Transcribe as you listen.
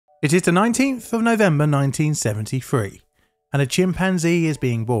It is the 19th of November 1973, and a chimpanzee is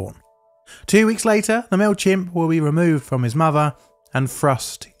being born. 2 weeks later, the male chimp will be removed from his mother and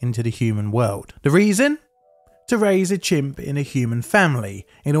thrust into the human world. The reason? To raise a chimp in a human family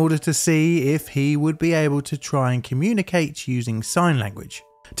in order to see if he would be able to try and communicate using sign language.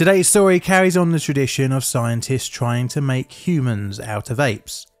 Today's story carries on the tradition of scientists trying to make humans out of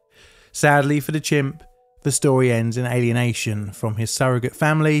apes. Sadly for the chimp, the story ends in alienation from his surrogate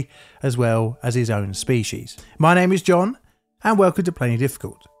family as well as his own species. My name is John and welcome to Plainly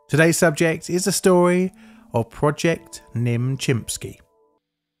Difficult. Today's subject is the story of Project Noam Chomsky.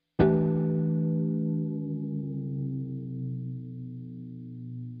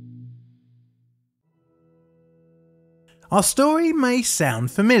 Our story may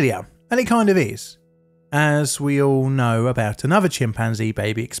sound familiar, and it kind of is, as we all know about another chimpanzee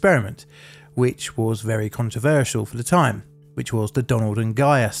baby experiment, which was very controversial for the time, which was the Donald And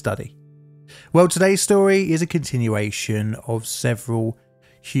Gua study. Well, today's story is a continuation of several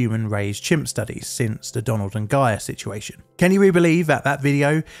human-raised chimp studies since the Donald And Gua situation. Can you really believe that that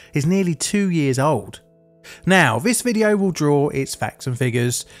video is nearly 2 years old? Now, this video will draw its facts and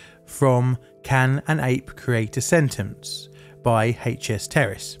figures from Can an Ape Create a Sentence by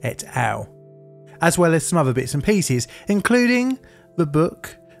Terrace et al., as well as some other bits and pieces, including the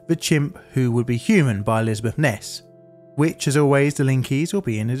book The Chimp Who Would Be Human by Elizabeth Ness, which as always the linkies will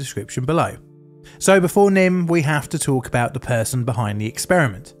be in the description below. So before Nim, we have to talk about the person behind the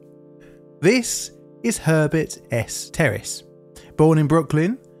experiment. This is Herbert S. Terrace, born in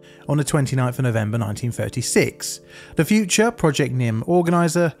Brooklyn on the 29th of November 1936. The future Project Nim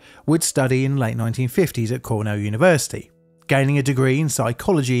organiser would study in the late 1950s at Cornell University, gaining a degree in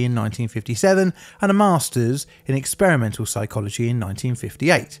psychology in 1957 and a master's in experimental psychology in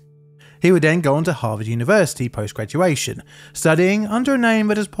 1958. He would then go on to Harvard University post-graduation, studying under a name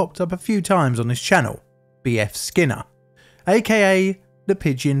that has popped up a few times on this channel, B.F. Skinner, aka the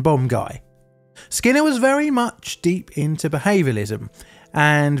Pigeon Bomb Guy. Skinner was very much deep into behaviouralism,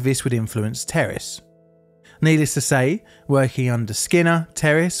 and this would influence Terrace. Needless to say, working under Skinner,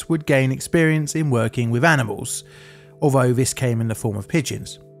 Terrace would gain experience in working with animals, although this came in the form of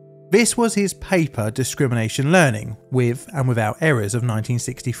pigeons. This was his paper Discrimination Learning, with and Without Errors of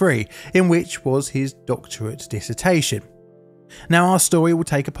 1963, in which was his doctorate dissertation. Now our story will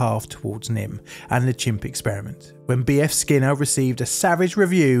take a path towards Nim and the chimp experiment, when B.F. Skinner received a savage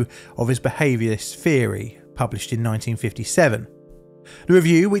review of his behaviourist theory, published in 1957. The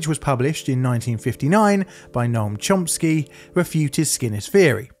review, which was published in 1959 by Noam Chomsky, refuted Skinner's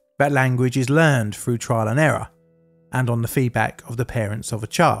theory that language is learned through trial and error, and on the feedback of the parents of a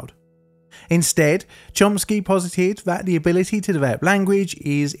child. Instead, Chomsky posited that the ability to develop language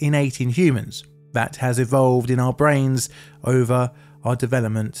is innate in humans, that has evolved in our brains over our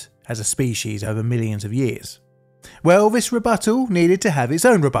development as a species over millions of years. Well, this rebuttal needed to have its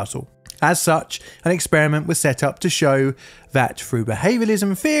own rebuttal. As such, an experiment was set up to show that through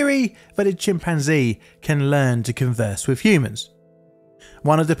behaviouralism theory, that a chimpanzee can learn to converse with humans.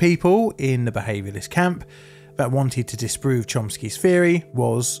 One of the people in the behaviouralist camp that wanted to disprove Chomsky's theory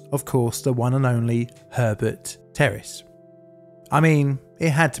was, of course, the one and only Herbert Terrace. I mean,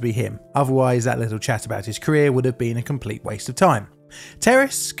 it had to be him, otherwise that little chat about his career would have been a complete waste of time.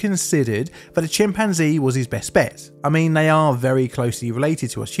 Terrace considered that a chimpanzee was his best bet. I mean, they are very closely related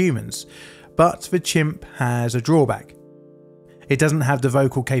to us humans, but the chimp has a drawback. It doesn't have the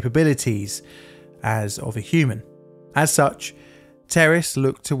vocal capabilities as of a human. As such, Terrace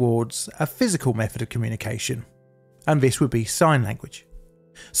looked towards a physical method of communication, and this would be sign language.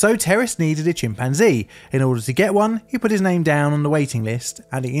 So Terrace needed a chimpanzee. In order to get one, he put his name down on the waiting list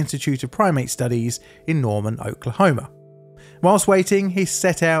at the Institute of Primate Studies in Norman, Oklahoma. Whilst waiting, he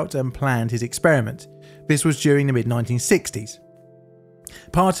set out and planned his experiment. This was during the mid-1960s.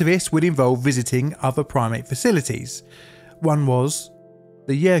 Part of this would involve visiting other primate facilities. One was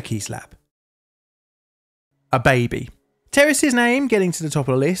the Yerkes Lab. A baby. Terrace's name, getting to the top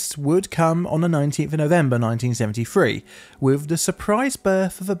of the list, would come on the 19th of November 1973, with the surprise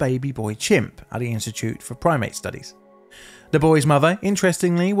birth of a baby boy chimp at the Institute for Primate Studies. The boy's mother,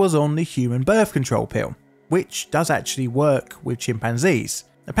 interestingly, was on the human birth control pill, which does actually work with chimpanzees.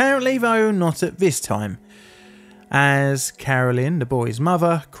 Apparently, though, not at this time. As Carolyn, the boy's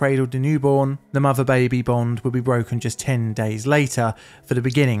mother, cradled the newborn, the mother-baby bond would be broken just 10 days later for the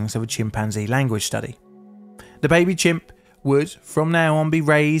beginnings of a chimpanzee language study. The baby chimp would from now on be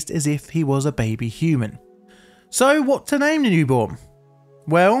raised as if he was a baby human. So what to name the newborn?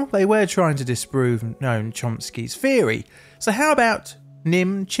 Well, they were trying to disprove Noam Chomsky's theory, so how about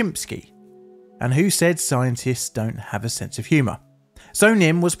Nim Chimpsky? And who said scientists don't have a sense of humour? So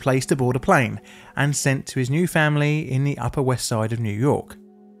Nim was placed aboard a plane and sent to his new family in the Upper West Side of New York.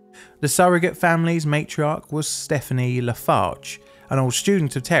 The surrogate family's matriarch was Stephanie Lafarge, an old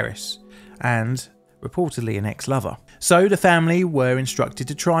student of Terrace, and reportedly an ex-lover. So the family were instructed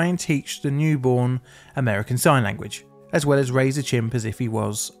to try and teach the newborn American Sign Language, as well as raise a chimp as if he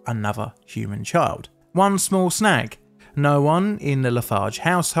was another human child. One small snag: no one in the Lafarge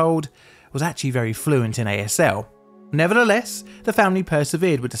household was actually very fluent in ASL. Nevertheless, the family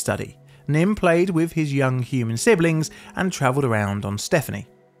persevered with the study. Nim played with his young human siblings and travelled around on Stephanie.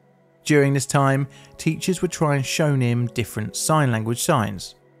 During this time, teachers would try and show Nim different sign language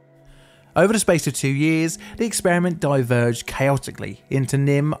signs. Over the space of 2 years, the experiment diverged chaotically into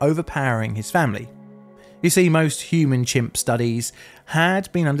Nim overpowering his family. You see, most human chimp studies had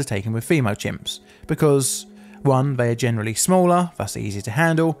been undertaken with female chimps because 1, they are generally smaller, thus easier to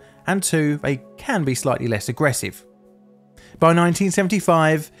handle, and 2, they can be slightly less aggressive. By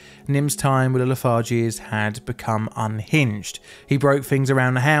 1975, Nim's time with the Lafarges had become unhinged. He broke things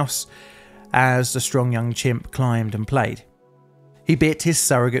around the house as the strong young chimp climbed and played. He bit his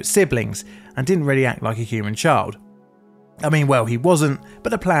surrogate siblings and didn't really act like a human child. I mean, well, he wasn't, but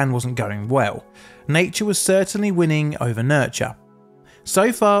the plan wasn't going well. Nature was certainly winning over nurture.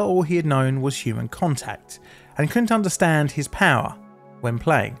 So far, all he had known was human contact, and couldn't understand his power when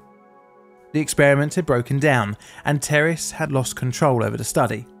playing. The experiment had broken down, and Terrace had lost control over the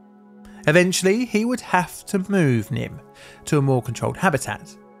study. Eventually, he would have to move Nim to a more controlled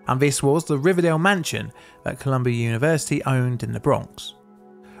habitat, and this was the Riverdale mansion that Columbia University owned in the Bronx.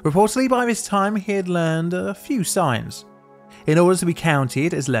 Reportedly by this time he had learned a few signs. In order to be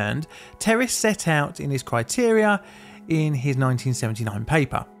counted as learned, Terrace set out in his criteria in his 1979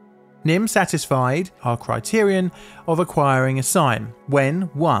 paper. Nim satisfied our criterion of acquiring a sign when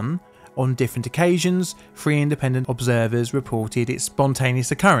 1. On different occasions, 3 independent observers reported its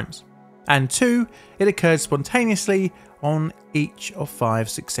spontaneous occurrence, and 2. It occurred spontaneously on each of 5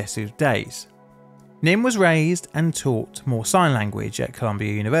 successive days. Nim was raised and taught more sign language at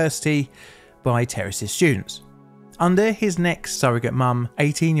Columbia University by Terrace's students, under his next surrogate mum,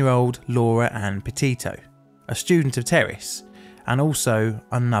 18-year-old Laura Ann Petito, a student of Terrace, and also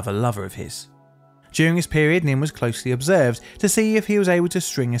another lover of his. During this period, Nim was closely observed to see if he was able to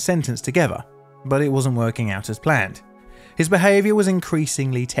string a sentence together, but it wasn't working out as planned. His behaviour was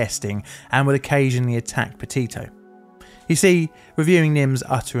increasingly testing and would occasionally attack Petito. You see, reviewing Nim's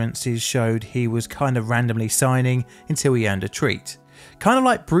utterances showed he was kind of randomly signing until he earned a treat. Kind of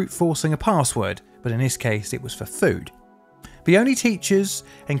like brute forcing a password, but in this case it was for food. The only teachers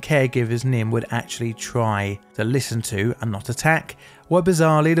and caregivers Nim would actually try to listen to and not attack were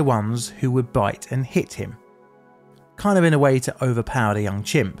bizarrely the ones who would bite and hit him, kind of in a way to overpower the young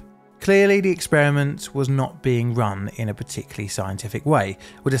chimp. Clearly the experiment was not being run in a particularly scientific way,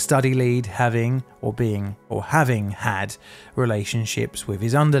 with the study lead having had relationships with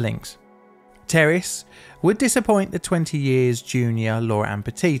his underlings. Terrace would disappoint the 20 years junior Laura Ann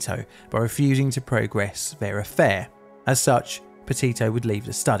Petito by refusing to progress their affair. As such, Petito would leave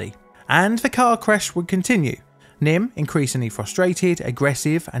the study, and the car crash would continue. Nim, increasingly frustrated,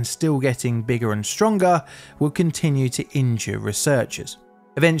 aggressive, and still getting bigger and stronger, would continue to injure researchers.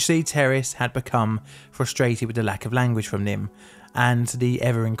 Eventually, Terrace had become frustrated with the lack of language from Nim, and the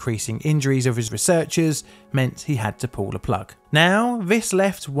ever-increasing injuries of his researchers meant he had to pull the plug. Now, this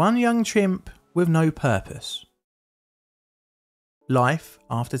left one young chimp with no purpose. Life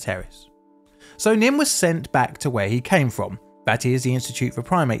after Terrace. So Nim was sent back to where he came from, that is, the Institute for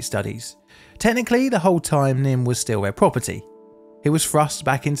Primate Studies. Technically, the whole time Nim was still their property. He was thrust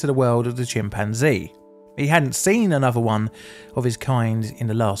back into the world of the chimpanzee. He hadn't seen another one of his kind in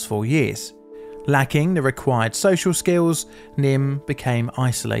the last 4 years. Lacking the required social skills, Nim became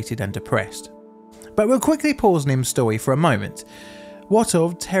isolated and depressed. But we'll quickly pause Nim's story for a moment. What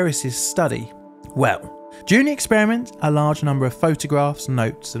of Terrace's study? Well, during the experiment, a large number of photographs,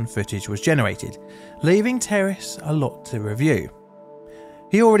 notes and footage was generated, leaving Terrace a lot to review.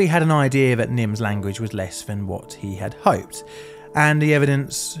 He already had an idea that Nim's language was less than what he had hoped, and the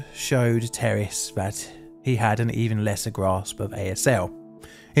evidence showed Terrace that he had an even lesser grasp of ASL.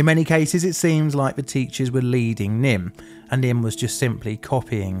 In many cases, it seemed like the teachers were leading Nim, and Nim was just simply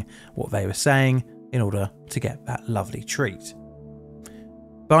copying what they were saying in order to get that lovely treat.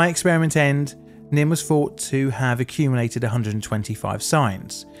 By experiment end, Nim was thought to have accumulated 125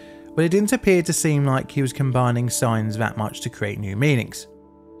 signs, but it didn't appear to seem like he was combining signs that much to create new meanings.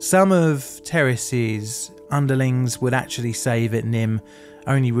 Some of Terrace's underlings would actually say that Nim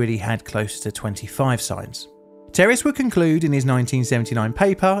only really had close to 25 signs. Terrace would conclude in his 1979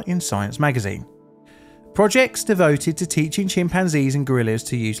 paper in Science magazine. Projects devoted to teaching chimpanzees and gorillas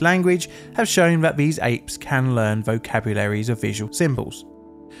to use language have shown that these apes can learn vocabularies of visual symbols.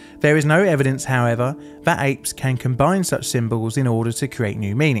 There is no evidence, however, that apes can combine such symbols in order to create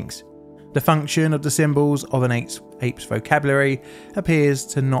new meanings. The function of the symbols of an ape's vocabulary appears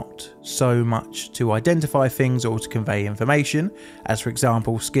to not so much to identify things or to convey information, as for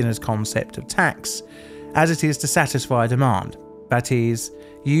example Skinner's concept of tax, as it is to satisfy a demand, that is,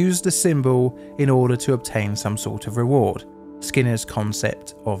 use the symbol in order to obtain some sort of reward, Skinner's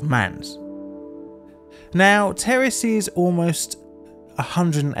concept of man's. Now, Terrace's almost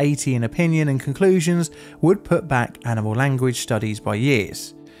 180 in opinion and conclusions would put back animal language studies by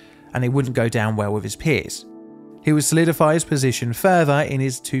years, and it wouldn't go down well with his peers. He would solidify his position further in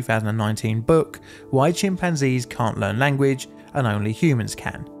his 2019 book, Why Chimpanzees Can't Learn Language and Only Humans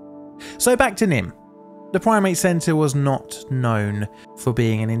Can. So back to Nim. The Primate Centre was not known for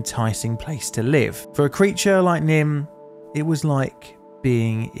being an enticing place to live. For a creature like Nim, it was like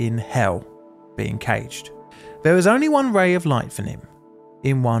being in hell, being caged. There was only one ray of light for Nim,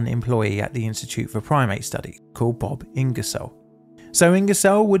 in one employee at the Institute for Primate Studies, called Bob Ingersoll. So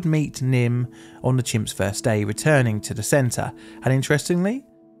Ingersoll would meet Nim on the chimp's first day returning to the centre, and interestingly,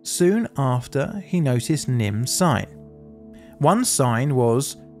 soon after he noticed Nim's sign. One sign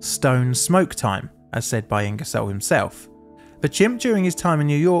was "Stone Smoke Time," as said by Ingersoll himself. The chimp during his time in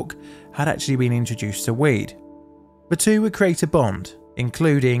New York had actually been introduced to weed. The two would create a bond,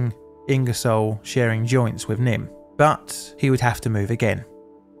 including Ingersoll sharing joints with Nim, but he would have to move again.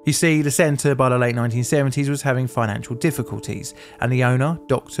 You see, the centre by the late 1970s was having financial difficulties, and the owner,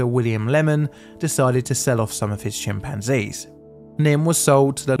 Dr. William Lemon, decided to sell off some of his chimpanzees. Nim was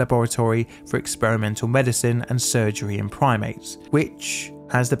sold to the Laboratory for Experimental Medicine and Surgery in Primates, which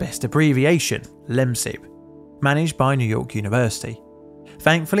has the best abbreviation, LEMSIB, managed by New York University.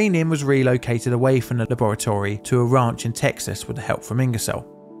 Thankfully, Nim was relocated away from the laboratory to a ranch in Texas with the help from Ingersoll.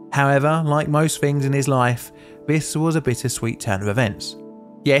 However, like most things in his life, this was a bittersweet turn of events.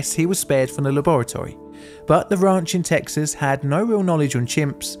 Yes, he was spared from the laboratory, but the ranch in Texas had no real knowledge on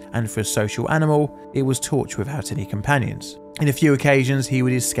chimps, and for a social animal, it was torture without any companions. In a few occasions, he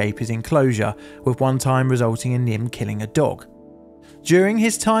would escape his enclosure, with one time resulting in Nim killing a dog. During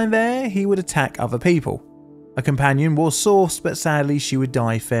his time there, he would attack other people. A companion was sourced, but sadly she would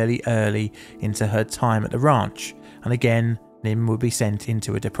die fairly early into her time at the ranch, and again, Nim would be sent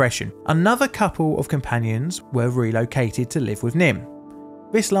into a depression. Another couple of companions were relocated to live with Nim.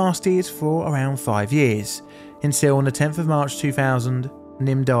 This lasted for around 5 years, until on the 10th of March 2000,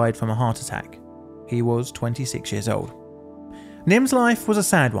 Nim died from a heart attack. He was 26 years old. Nim's life was a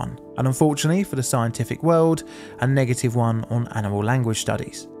sad one, and unfortunately for the scientific world, a negative one on animal language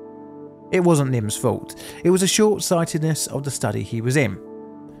studies. It wasn't Nim's fault, it was a short-sightedness of the study he was in.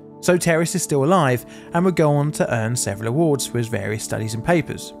 So Terrace is still alive and would go on to earn several awards for his various studies and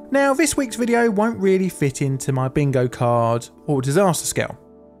papers. Now, this week's video won't really fit into my bingo card or disaster scale.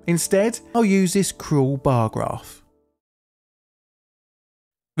 Instead, I'll use this cruel bar graph.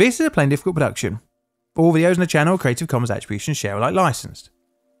 This is a Plain Difficult production. All videos on the channel are Creative Commons Attribution Share Alike licensed.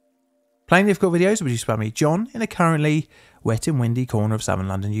 Plain Difficult videos are produced by me, John, in a currently wet and windy corner of southern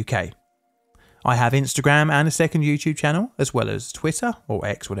London, UK. I have Instagram and a second YouTube channel, as well as Twitter, or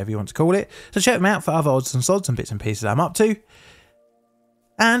X, whatever you want to call it, so check them out for other odds and sods and bits and pieces I'm up to.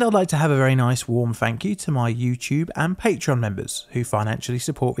 And I'd like to have a very nice warm thank you to my YouTube and Patreon members who financially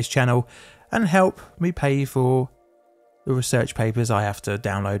support this channel and help me pay for the research papers I have to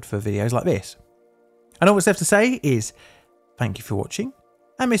download for videos like this. And all that's left to say is thank you for watching,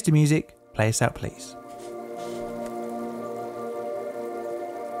 and Mr. Music, play us out please.